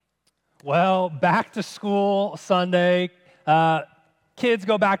Well, back to school Sunday. Kids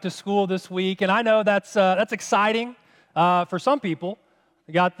go back to school this week, and I know that's exciting for some people.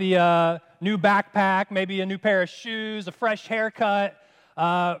 You got the new backpack, maybe a new pair of shoes, a fresh haircut.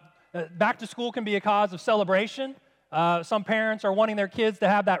 Back to school can be a cause of celebration. Some parents are wanting their kids to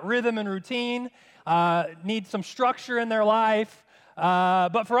have that rhythm and routine, need some structure in their life.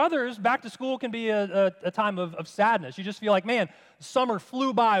 But for others, back to school can be a time of sadness. You just feel like, man, summer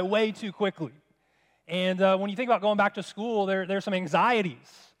flew by way too quickly. And when you think about going back to school, there's some anxieties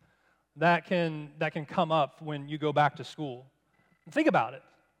that can come up when you go back to school. Think about it.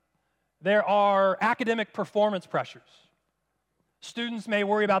 There are academic performance pressures. Students may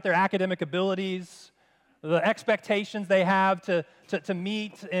worry about their academic abilities, the expectations they have to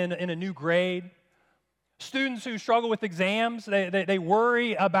meet in a new grade. Students who struggle with exams, they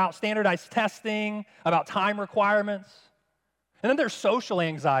worry about standardized testing, about time requirements. And then there's social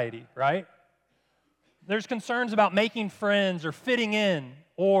anxiety, right? There's concerns about making friends or fitting in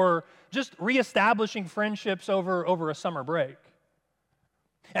or just reestablishing friendships over a summer break.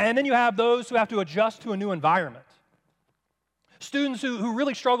 And then you have those who have to adjust to a new environment. Students who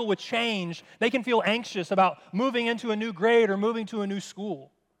really struggle with change, they can feel anxious about moving into a new grade or moving to a new school.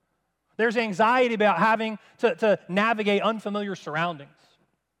 There's anxiety about having to navigate unfamiliar surroundings.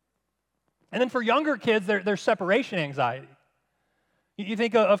 And then for younger kids, there's separation anxiety. You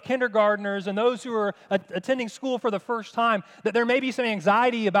think of kindergartners and those who are attending school for the first time, that there may be some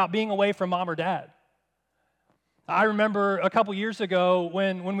anxiety about being away from mom or dad. I remember a couple years ago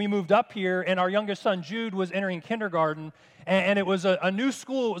when we moved up here and our youngest son, Jude, was entering kindergarten, and it was a new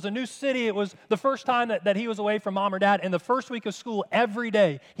school, it was a new city, it was the first time that he was away from mom or dad, and the first week of school, every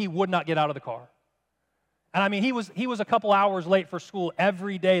day, he would not get out of the car. And I mean, he was a couple hours late for school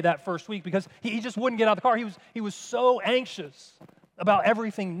every day that first week because he just wouldn't get out of the car. He was so anxious about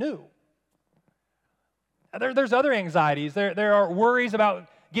everything new. There's other anxieties. There are worries about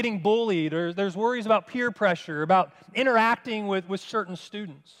getting bullied, or there's worries about peer pressure, about interacting with certain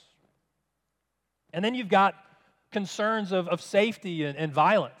students. And then you've got concerns of safety and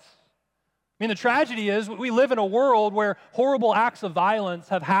violence. I mean, the tragedy is we live in a world where horrible acts of violence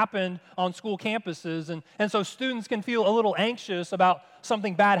have happened on school campuses, and so students can feel a little anxious about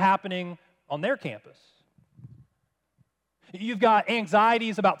something bad happening on their campus. You've got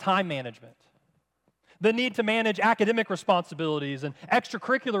anxieties about time management, the need to manage academic responsibilities and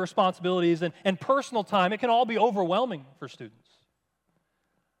extracurricular responsibilities and personal time. It can all be overwhelming for students.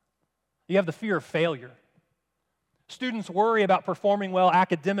 You have the fear of failure. Students worry about performing well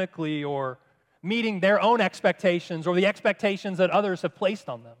academically or meeting their own expectations or the expectations that others have placed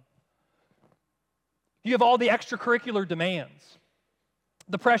on them. You have all the extracurricular demands,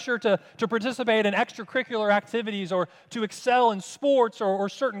 the pressure to participate in extracurricular activities or to excel in sports or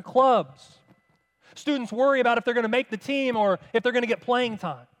certain clubs. Students worry about if they're going to make the team or if they're going to get playing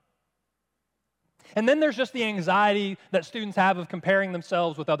time. And then there's just the anxiety that students have of comparing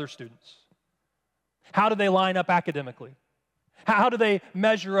themselves with other students. How do they line up academically? How do they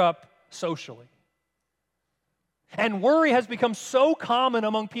measure up socially? And worry has become so common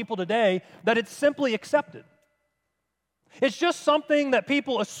among people today that it's simply accepted. It's just something that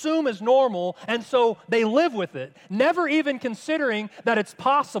people assume is normal, and so they live with it, never even considering that it's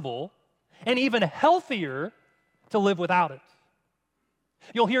possible and even healthier to live without it.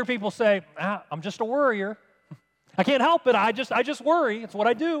 You'll hear people say, I'm just a worrier. I can't help it. I just worry. It's what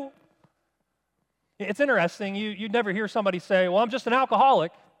I do. It's interesting. You'd never hear somebody say, well, I'm just an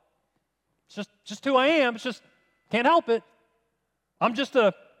alcoholic. It's just who I am. It's just, can't help it. I'm just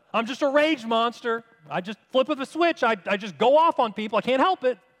a rage monster. I just flip with a switch. I just go off on people. I can't help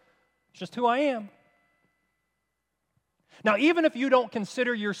it. It's just who I am. Now, even if you don't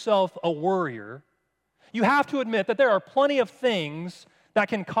consider yourself a worrier, you have to admit that there are plenty of things that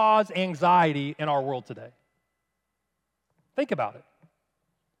can cause anxiety in our world today. Think about it.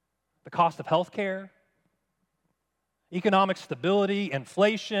 The cost of health care, economic stability,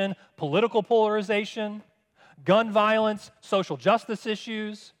 inflation, political polarization, gun violence, social justice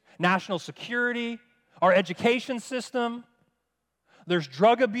issues, national security, our education system. There's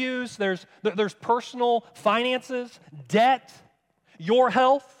drug abuse, there's personal finances, debt, your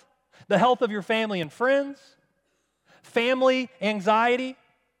health, the health of your family and friends, family anxiety,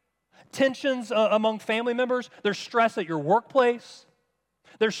 tensions among family members, there's stress at your workplace,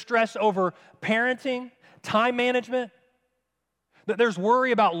 there's stress over parenting, time management, there's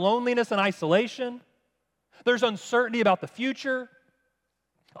worry about loneliness and isolation, there's uncertainty about the future,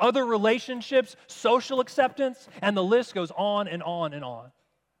 other relationships, social acceptance, and the list goes on and on and on.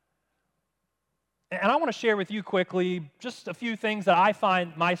 And I want to share with you quickly just a few things that I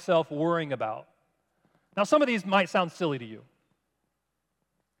find myself worrying about. Now, some of these might sound silly to you.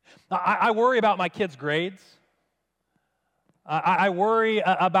 I worry about my kids' grades. I worry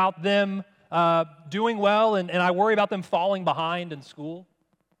about them doing well, and I worry about them falling behind in school.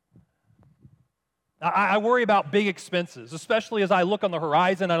 I worry about big expenses, especially as I look on the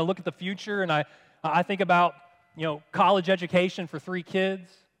horizon and I look at the future, and I think about, college education for 3 kids.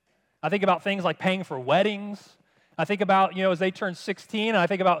 I think about things like paying for weddings. I think about, as they turn 16, and I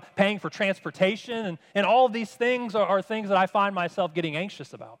think about paying for transportation, and all of these things are things that I find myself getting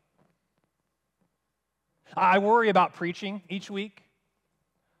anxious about. I worry about preaching each week.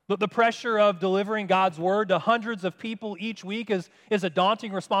 The pressure of delivering God's word to hundreds of people each week is a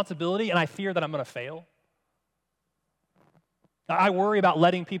daunting responsibility, and I fear that I'm going to fail. I worry about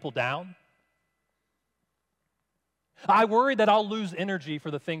letting people down. I worry that I'll lose energy for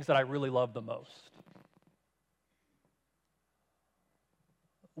the things that I really love the most.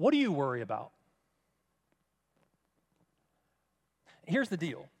 What do you worry about? Here's the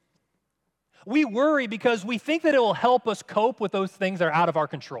deal. We worry because we think that it will help us cope with those things that are out of our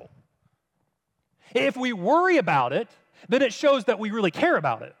control. If we worry about it, then it shows that we really care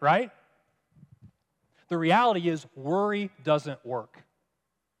about it, right? The reality is, worry doesn't work.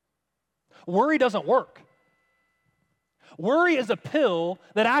 Worry doesn't work. Worry is a pill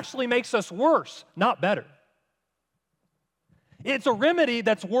that actually makes us worse, not better. It's a remedy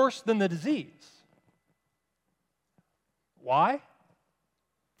that's worse than the disease. Why?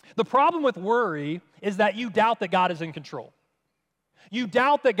 The problem with worry is that you doubt that God is in control. You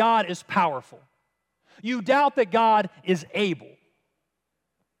doubt that God is powerful. You doubt that God is able.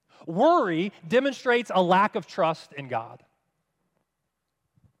 Worry demonstrates a lack of trust in God.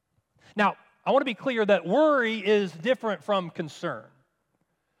 Now, I want to be clear that worry is different from concern.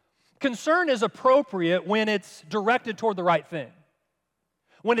 Concern is appropriate when it's directed toward the right thing,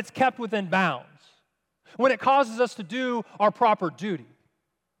 when it's kept within bounds, when it causes us to do our proper duty.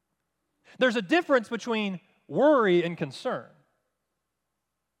 There's a difference between worry and concern.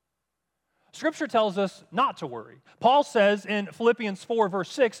 Scripture tells us not to worry. Paul says in Philippians 4,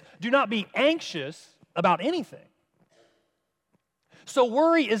 verse 6, do not be anxious about anything. So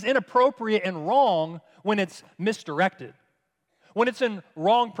worry is inappropriate and wrong when it's misdirected, when it's in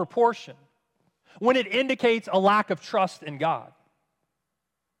wrong proportion, when it indicates a lack of trust in God.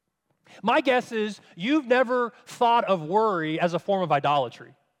 My guess is you've never thought of worry as a form of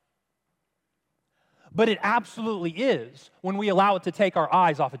idolatry. But it absolutely is when we allow it to take our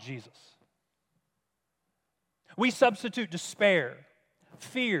eyes off of Jesus. We substitute despair,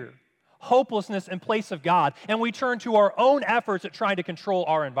 fear, hopelessness in place of God, and we turn to our own efforts at trying to control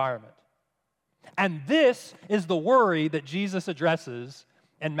our environment. And this is the worry that Jesus addresses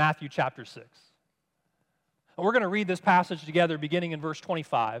in Matthew chapter 6. We're going to read this passage together beginning in verse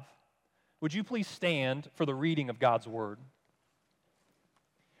 25. Would you please stand for the reading of God's word?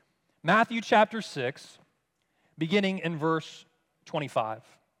 Matthew chapter 6, beginning in verse 25.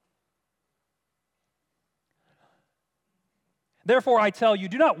 Therefore, I tell you,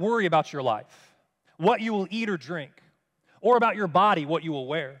 do not worry about your life, what you will eat or drink, or about your body, what you will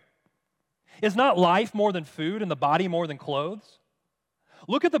wear. Is not life more than food and the body more than clothes?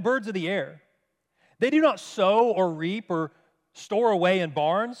 Look at the birds of the air. They do not sow or reap or store away in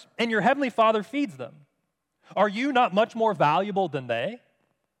barns, and your heavenly Father feeds them. Are you not much more valuable than they?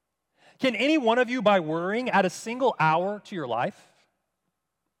 Can any one of you, by worrying, add a single hour to your life?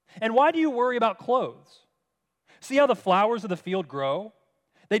 And why do you worry about clothes? See how the flowers of the field grow?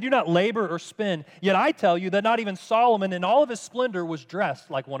 They do not labor or spin. Yet I tell you that not even Solomon in all of his splendor was dressed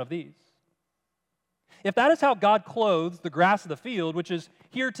like one of these. If that is how God clothes the grass of the field, which is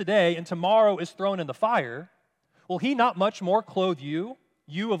here today and tomorrow is thrown in the fire, will he not much more clothe you,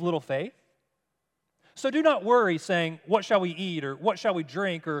 you of little faith? So do not worry, saying, what shall we eat, or what shall we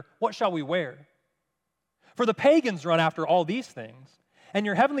drink, or what shall we wear? For the pagans run after all these things, and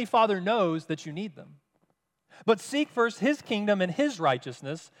your heavenly Father knows that you need them. But seek first his kingdom and his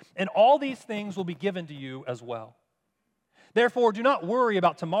righteousness, and all these things will be given to you as well. Therefore, do not worry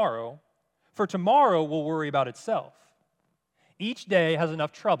about tomorrow, for tomorrow will worry about itself. Each day has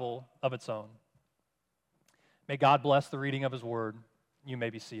enough trouble of its own. May God bless the reading of his word. You may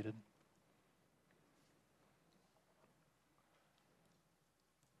be seated.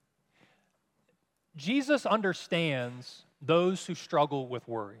 Jesus understands those who struggle with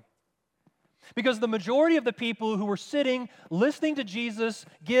worry. Because the majority of the people who were sitting, listening to Jesus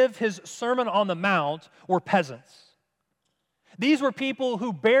give his Sermon on the Mount were peasants. These were people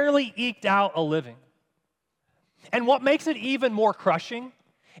who barely eked out a living. And what makes it even more crushing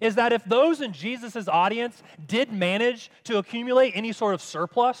is that if those in Jesus' audience did manage to accumulate any sort of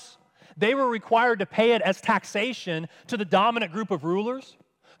surplus, they were required to pay it as taxation to the dominant group of rulers,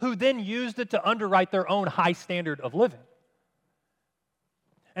 who then used it to underwrite their own high standard of living.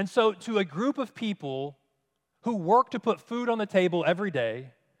 And so to a group of people who work to put food on the table every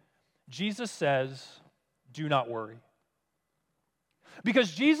day, Jesus says, do not worry.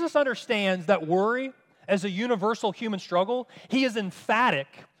 Because Jesus understands that worry as a universal human struggle, he is emphatic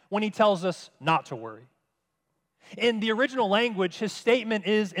when he tells us not to worry. In the original language, his statement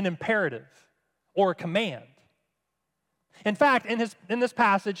is an imperative or a command. In fact, in this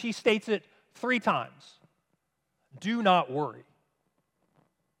passage, he states it 3 times. Do not worry.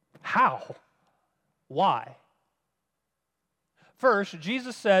 How? Why? First,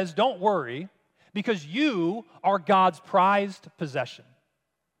 Jesus says, don't worry because you are God's prized possession.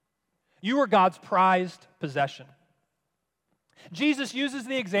 You are God's prized possession. Jesus uses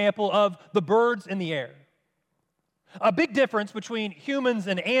the example of the birds in the air. A big difference between humans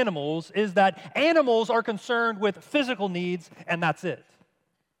and animals is that animals are concerned with physical needs, and that's it.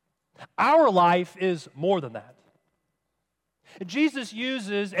 Our life is more than that. Jesus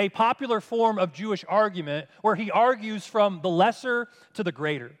uses a popular form of Jewish argument where he argues from the lesser to the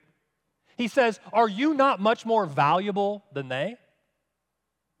greater. He says, are you not much more valuable than they?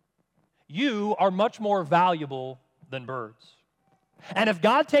 You are much more valuable than birds. And if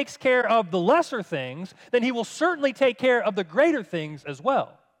God takes care of the lesser things, then he will certainly take care of the greater things as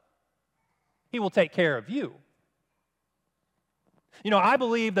well. He will take care of you. You know, I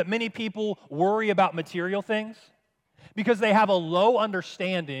believe that many people worry about material things because they have a low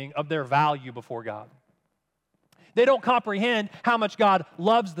understanding of their value before God. They don't comprehend how much God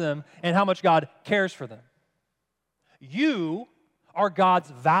loves them and how much God cares for them. You are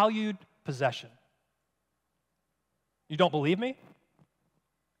God's valued possession. You don't believe me?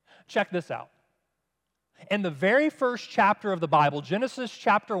 Check this out. In the very first chapter of the Bible, Genesis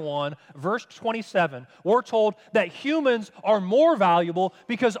chapter 1, verse 27, we're told that humans are more valuable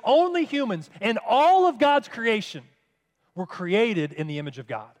because only humans in all of God's creation were created in the image of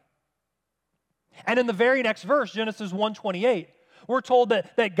God. And in the very next verse, Genesis 1:28, we're told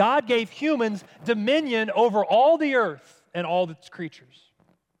that God gave humans dominion over all the earth and all its creatures.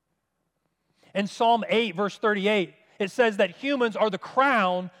 In Psalm 8, verse 38, it says that humans are the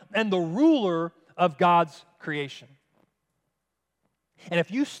crown and the ruler of God's creation. And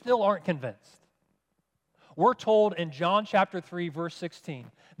if you still aren't convinced, we're told in John chapter 3, verse 16,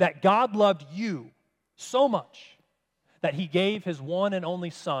 that God loved you so much that he gave his one and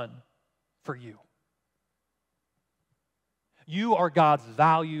only Son for you. You are God's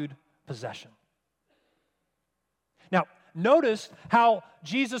valued possession. Now, notice how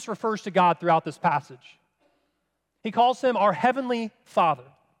Jesus refers to God throughout this passage. He calls him our heavenly Father.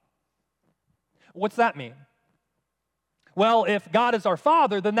 What's that mean? Well, if God is our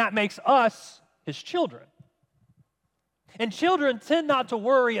Father, then that makes us his children. And children tend not to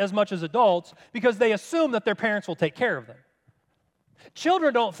worry as much as adults because they assume that their parents will take care of them.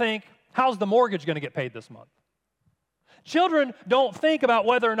 Children don't think, how's the mortgage going to get paid this month? Children don't think about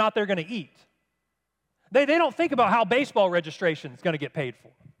whether or not they're going to eat. They don't think about how baseball registration is going to get paid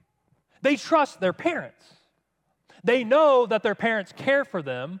for. They trust their parents. They know that their parents care for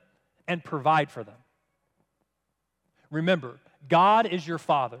them and provide for them. Remember, God is your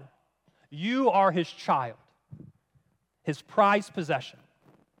Father. You are his child, his prized possession.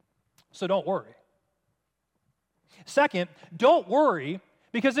 So don't worry. Second, don't worry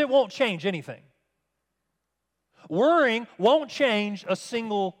because it won't change anything. Worrying won't change a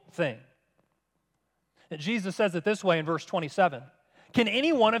single thing. Jesus says it this way in verse 27. Can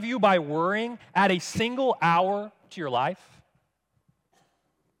any one of you, by worrying, add a single hour to your life?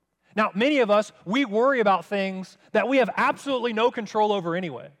 Now, many of us, we worry about things that we have absolutely no control over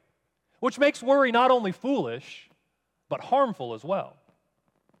anyway, which makes worry not only foolish, but harmful as well.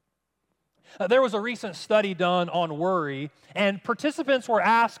 There was a recent study done on worry, and participants were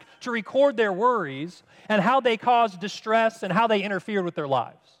asked to record their worries and how they caused distress and how they interfered with their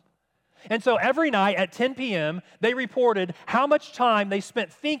lives. And so every night at 10 p.m., they reported how much time they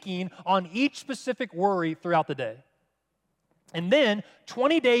spent thinking on each specific worry throughout the day. And then,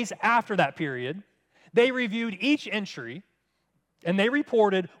 20 days after that period, they reviewed each entry, and they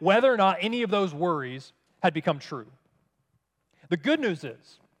reported whether or not any of those worries had become true. The good news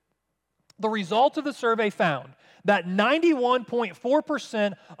is, the results of the survey found that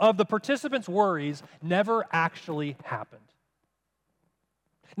 91.4% of the participants' worries never actually happened.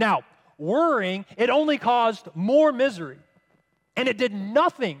 Now, worrying, it only caused more misery, and it did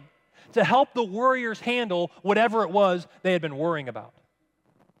nothing to help the worriers handle whatever it was they had been worrying about.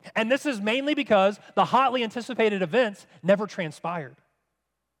 And this is mainly because the hotly anticipated events never transpired.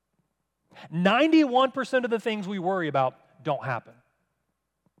 91% of the things we worry about don't happen.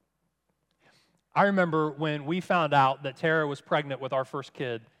 I remember when we found out that Tara was pregnant with our first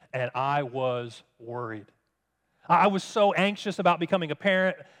kid, and I was worried. I was so anxious about becoming a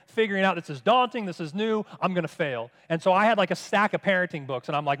parent, figuring out this is daunting, this is new, I'm going to fail. And so I had like a stack of parenting books,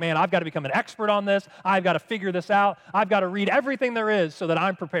 and I'm like, man, I've got to become an expert on this. I've got to figure this out. I've got to read everything there is so that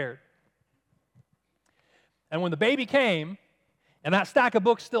I'm prepared. And when the baby came, and that stack of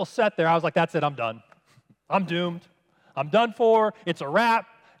books still sat there, I was like, that's it, I'm done. I'm doomed. I'm done for. It's a wrap.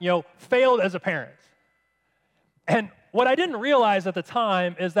 Failed as a parent. And what I didn't realize at the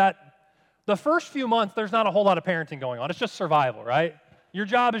time is that the first few months, there's not a whole lot of parenting going on. It's just survival, right? Your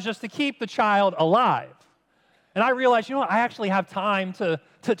job is just to keep the child alive. And I realized, I actually have time to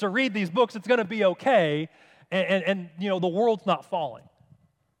read these books. It's going to be okay. And the world's not falling.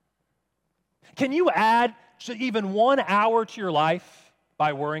 Can you add even 1 hour to your life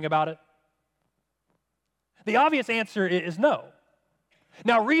by worrying about it? The obvious answer is no.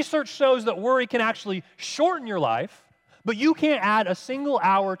 Now, research shows that worry can actually shorten your life, but you can't add a single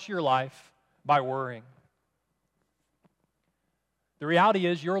hour to your life by worrying. The reality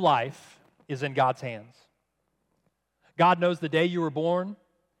is your life is in God's hands. God knows the day you were born,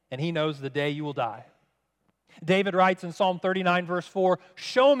 and He knows the day you will die. David writes in Psalm 39, verse 4,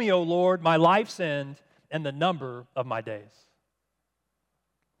 "Show me, O Lord, my life's end and the number of my days."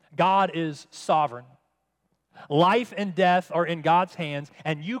 God is sovereign. Life and death are in God's hands,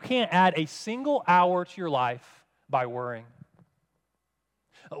 and you can't add a single hour to your life by worrying.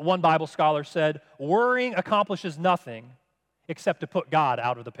 One Bible scholar said, worrying accomplishes nothing except to put God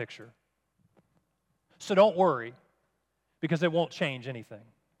out of the picture. So don't worry, because it won't change anything.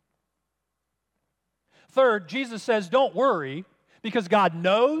 Third, Jesus says, don't worry, because God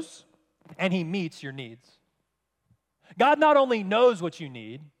knows and He meets your needs. God not only knows what you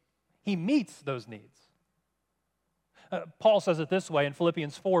need, He meets those needs. Paul says it this way in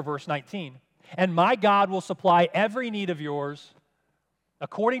Philippians 4, verse 19. "And my God will supply every need of yours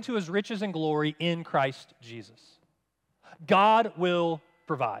according to His riches and glory in Christ Jesus." God will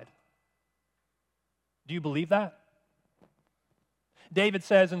provide. Do you believe that? David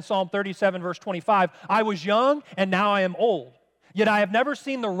says in Psalm 37, verse 25, "I was young and now I am old, yet I have never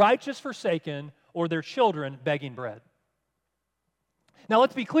seen the righteous forsaken or their children begging bread." Now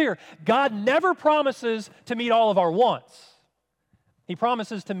let's be clear, God never promises to meet all of our wants. He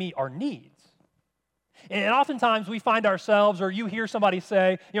promises to meet our needs. And oftentimes we find ourselves, or you hear somebody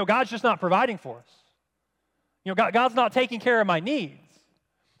say, God's just not providing for us. God's not taking care of my needs.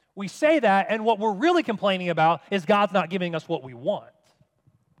 We say that, and what we're really complaining about is God's not giving us what we want.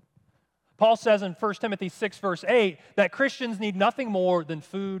 Paul says in 1 Timothy 6, verse 8, that Christians need nothing more than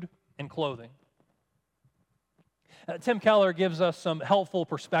food and clothing. Tim Keller gives us some helpful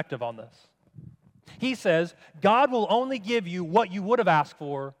perspective on this. He says, God will only give you what you would have asked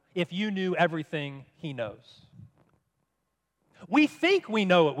for if you knew everything He knows. We think we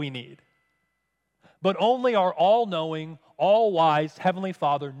know what we need, but only our all-knowing, all-wise Heavenly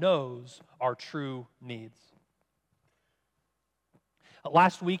Father knows our true needs.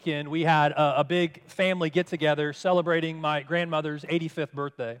 Last weekend, we had a big family get-together celebrating my grandmother's 85th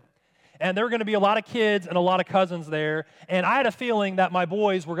birthday. And there were going to be a lot of kids and a lot of cousins there, and I had a feeling that my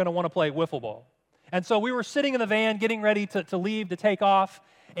boys were going to want to play wiffle ball. And so we were sitting in the van getting ready to leave, to take off,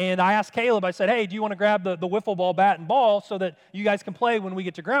 and I asked Caleb, I said, hey, do you want to grab the wiffle ball bat and ball so that you guys can play when we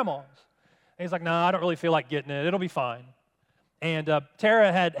get to Grandma's? And he's like, no, I don't really feel like getting it. It'll be fine. And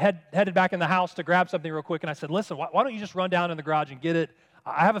Tara had headed back in the house to grab something real quick, and I said, listen, why don't you just run down in the garage and get it?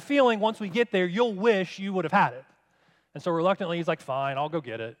 I have a feeling once we get there, you'll wish you would have had it. And so reluctantly, he's like, fine, I'll go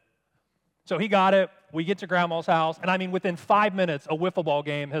get it. So he got it. We get to Grandma's house, and within 5 minutes, a wiffle ball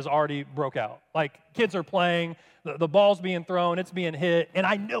game has already broke out. Like, kids are playing, the ball's being thrown, it's being hit, and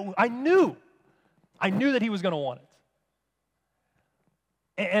I knew that he was going to want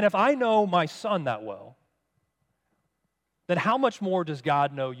it. And if I know my son that well, then how much more does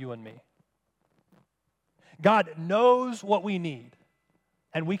God know you and me? God knows what we need,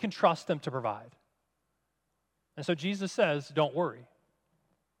 and we can trust Him to provide. And so Jesus says, don't worry.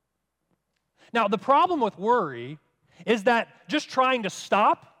 Now, the problem with worry is that just trying to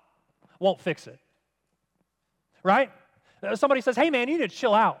stop won't fix it, right? Somebody says, hey, man, you need to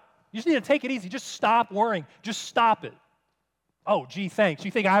chill out. You just need to take it easy. Just stop worrying. Just stop it. Oh, gee, thanks.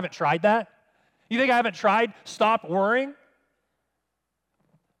 You think I haven't tried that? You think I haven't tried stop worrying?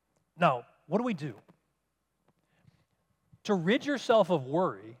 No. What do we do? To rid yourself of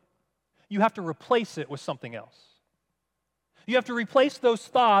worry, you have to replace it with something else. You have to replace those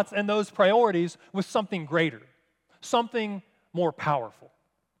thoughts and those priorities with something greater, something more powerful.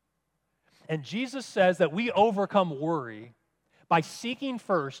 And Jesus says that we overcome worry by seeking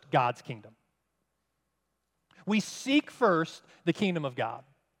first God's kingdom. We seek first the kingdom of God.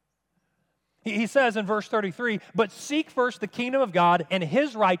 He says in verse 33, "But seek first the kingdom of God and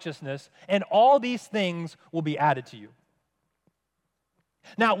His righteousness, and all these things will be added to you."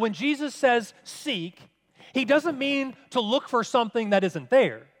 Now, when Jesus says seek, He doesn't mean to look for something that isn't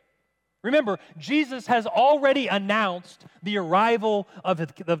there. Remember, Jesus has already announced the arrival of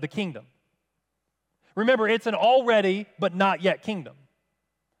the kingdom. Remember, it's an already but not yet kingdom.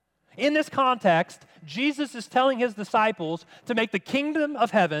 In this context, Jesus is telling His disciples to make the kingdom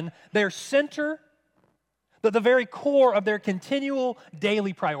of heaven their center, the very core of their continual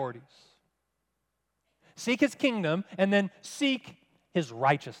daily priorities. Seek His kingdom and then seek His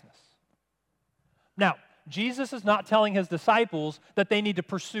righteousness. Now, Jesus is not telling His disciples that they need to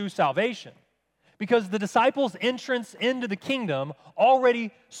pursue salvation, because the disciples' entrance into the kingdom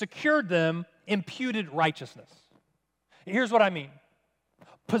already secured them imputed righteousness. Here's what I mean.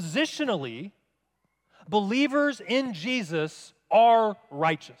 Positionally, believers in Jesus are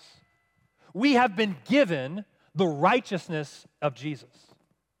righteous. We have been given the righteousness of Jesus.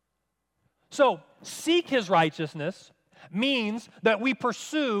 So, seek His righteousness means that we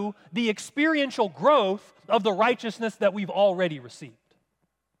pursue the experiential growth of the righteousness that we've already received.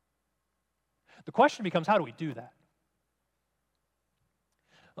 The question becomes, how do we do that?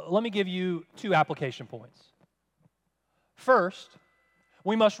 Let me give you 2 application points. First,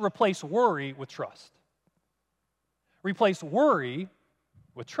 we must replace worry with trust. Replace worry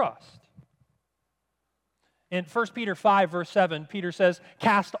with trust. In 1 Peter 5, verse 7, Peter says,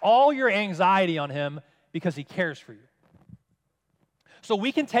 "Cast all your anxiety on Him because He cares for you." So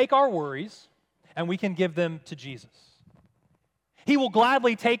we can take our worries and we can give them to Jesus. He will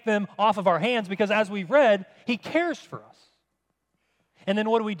gladly take them off of our hands because, as we've read, He cares for us. And then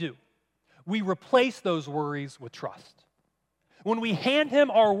what do? We replace those worries with trust. When we hand Him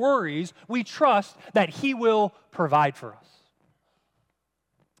our worries, we trust that He will provide for us.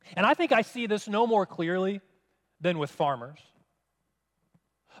 And I think I see this no more clearly than with farmers.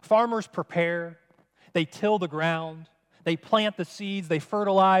 Farmers prepare, they till the ground, they plant the seeds, they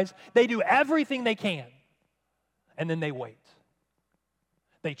fertilize, they do everything they can, and then they wait.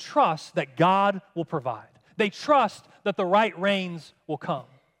 They trust that God will provide. They trust that the right rains will come.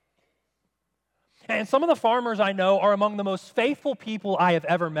 And some of the farmers I know are among the most faithful people I have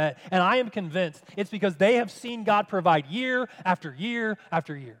ever met, and I am convinced it's because they have seen God provide year after year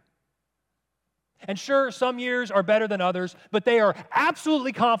after year. And sure, some years are better than others, but they are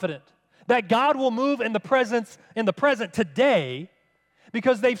absolutely confident that God will move in the present today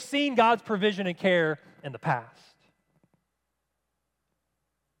because they've seen God's provision and care in the past.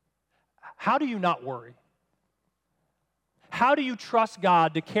 How do you not worry? How do you trust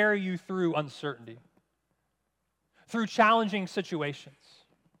God to carry you through uncertainty, through challenging situations?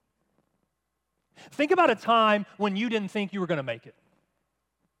 Think about a time when you didn't think you were going to make it,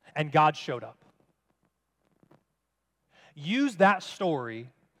 and God showed up. Use that story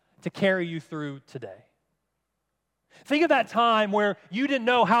to carry you through today. Think of that time where you didn't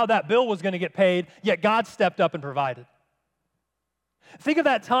know how that bill was going to get paid, yet God stepped up and provided. Think of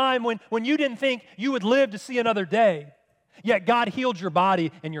that time when you didn't think you would live to see another day, yet God healed your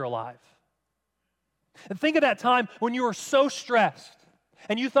body and you're alive. And think of that time when you were so stressed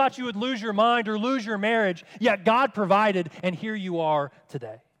and you thought you would lose your mind or lose your marriage, yet God provided and here you are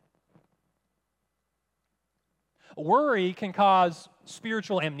today. Worry can cause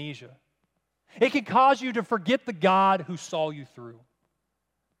spiritual amnesia. It can cause you to forget the God who saw you through.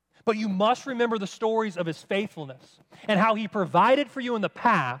 But you must remember the stories of His faithfulness and how He provided for you in the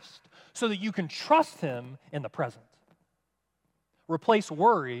past so that you can trust Him in the present. Replace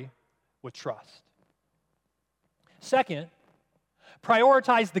worry with trust. Second,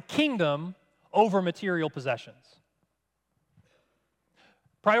 prioritize the kingdom over material possessions.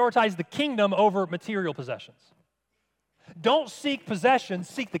 Prioritize the kingdom over material possessions. Don't seek possessions,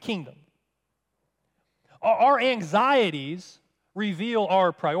 seek the kingdom. Our anxieties reveal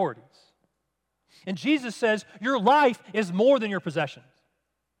our priorities. And Jesus says, your life is more than your possessions.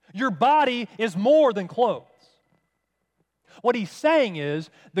 Your body is more than clothes. What He's saying is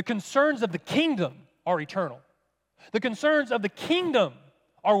the concerns of the kingdom are eternal. The concerns of the kingdom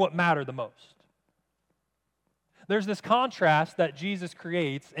are what matter the most. There's this contrast that Jesus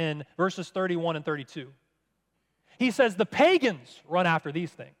creates in verses 31 and 32. He says the pagans run after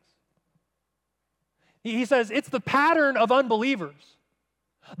these things. He says it's the pattern of unbelievers.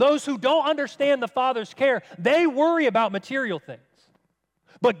 Those who don't understand the Father's care, they worry about material things.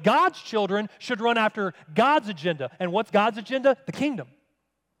 But God's children should run after God's agenda. And what's God's agenda? The kingdom.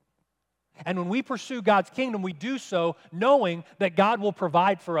 And when we pursue God's kingdom, we do so knowing that God will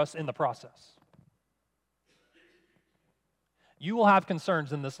provide for us in the process. You will have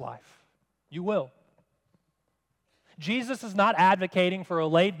concerns in this life. You will. Jesus is not advocating for a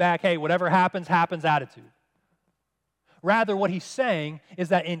laid-back, hey, whatever happens, happens attitude. Rather, what he's saying is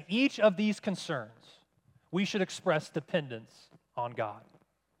that in each of these concerns, we should express dependence on God.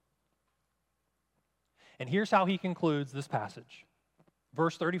 And here's how he concludes this passage.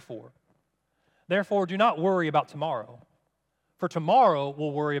 Verse 34. Therefore, do not worry about tomorrow, for tomorrow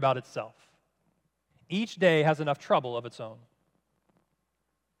will worry about itself. Each day has enough trouble of its own.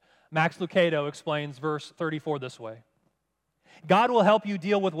 Max Lucado explains verse 34 this way. God will help you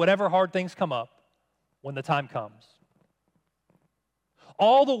deal with whatever hard things come up when the time comes.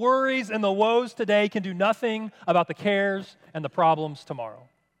 All the worries and the woes today can do nothing about the cares and the problems tomorrow.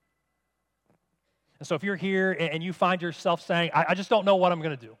 And so if you're here and you find yourself saying, I just don't know what I'm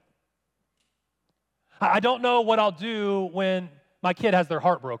going to do. I don't know what I'll do when my kid has their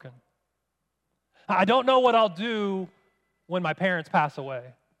heart broken. I don't know what I'll do when my parents pass away.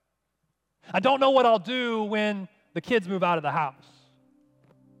 I don't know what I'll do when the kids move out of the house.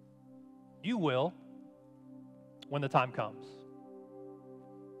 You will when the time comes.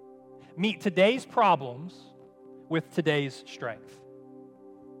 Meet today's problems with today's strength.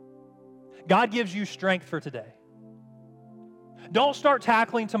 God gives you strength for today. Don't start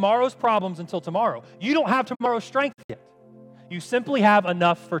tackling tomorrow's problems until tomorrow. You don't have tomorrow's strength yet. You simply have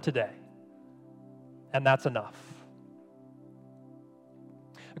enough for today. And that's enough.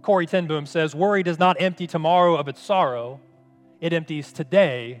 Corrie ten Boom says, worry does not empty tomorrow of its sorrow. It empties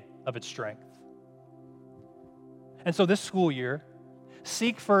today of its strength. And so this school year,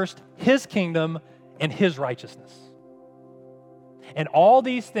 seek first His kingdom and His righteousness. And all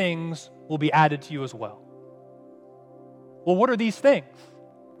these things will be added to you as well. Well, what are these things?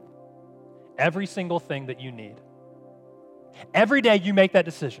 Every single thing that you need. Every day you make that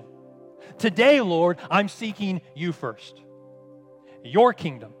decision. Today, Lord, I'm seeking you first. Your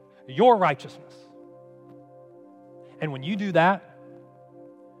kingdom, your righteousness. And when you do that,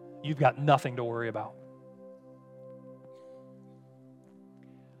 you've got nothing to worry about.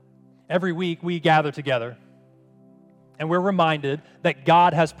 Every week we gather together and we're reminded that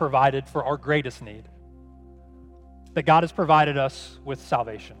God has provided for our greatest need. That God has provided us with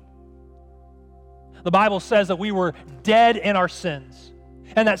salvation. The Bible says that we were dead in our sins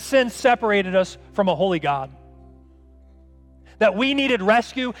and that sin separated us from a holy God. That we needed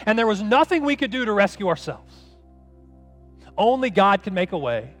rescue and there was nothing we could do to rescue ourselves. Only God can make a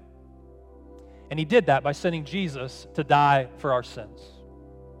way. And He did that by sending Jesus to die for our sins.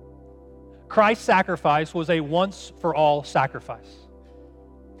 Christ's sacrifice was a once-for-all sacrifice.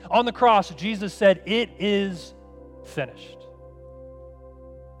 On the cross, Jesus said, "It is finished."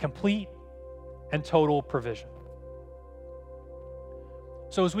 Complete and total provision.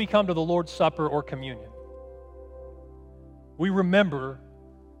 So as we come to the Lord's Supper or communion, we remember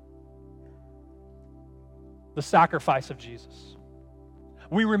the sacrifice of Jesus.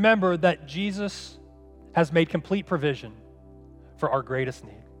 We remember that Jesus has made complete provision for our greatest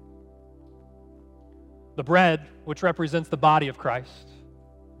need. The bread, which represents the body of Christ.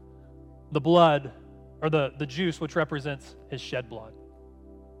 The blood, or the juice, which represents His shed blood.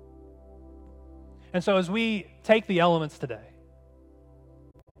 And so as we take the elements today,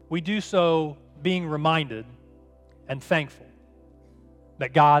 we do so being reminded and thankful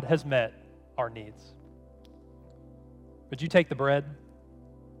that God has met our needs. Would you take the bread?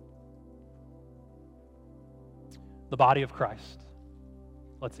 The body of Christ.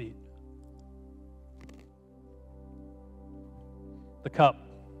 Let's eat. The cup.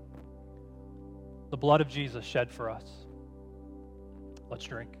 The blood of Jesus shed for us. Let's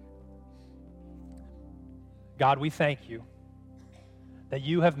drink. God, we thank you that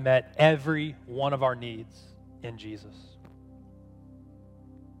you have met every one of our needs in Jesus.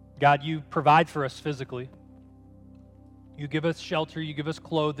 God, you provide for us physically. You give us shelter, you give us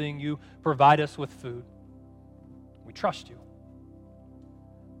clothing, you provide us with food. We trust you.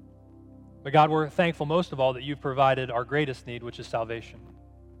 But God, we're thankful most of all that you've provided our greatest need, which is salvation.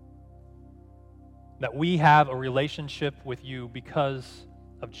 That we have a relationship with you because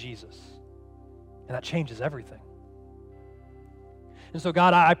of Jesus. And that changes everything. And so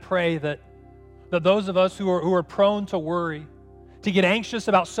God, I pray that those of us who are prone to worry, to get anxious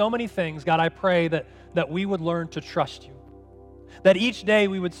about so many things, God, I pray that we would learn to trust you. That each day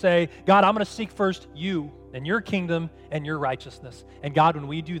we would say, God, I'm going to seek first you and your kingdom and your righteousness. And God, when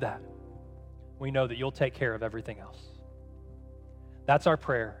we do that, we know that you'll take care of everything else. That's our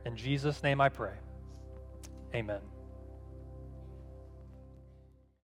prayer. In Jesus' name I pray. Amen.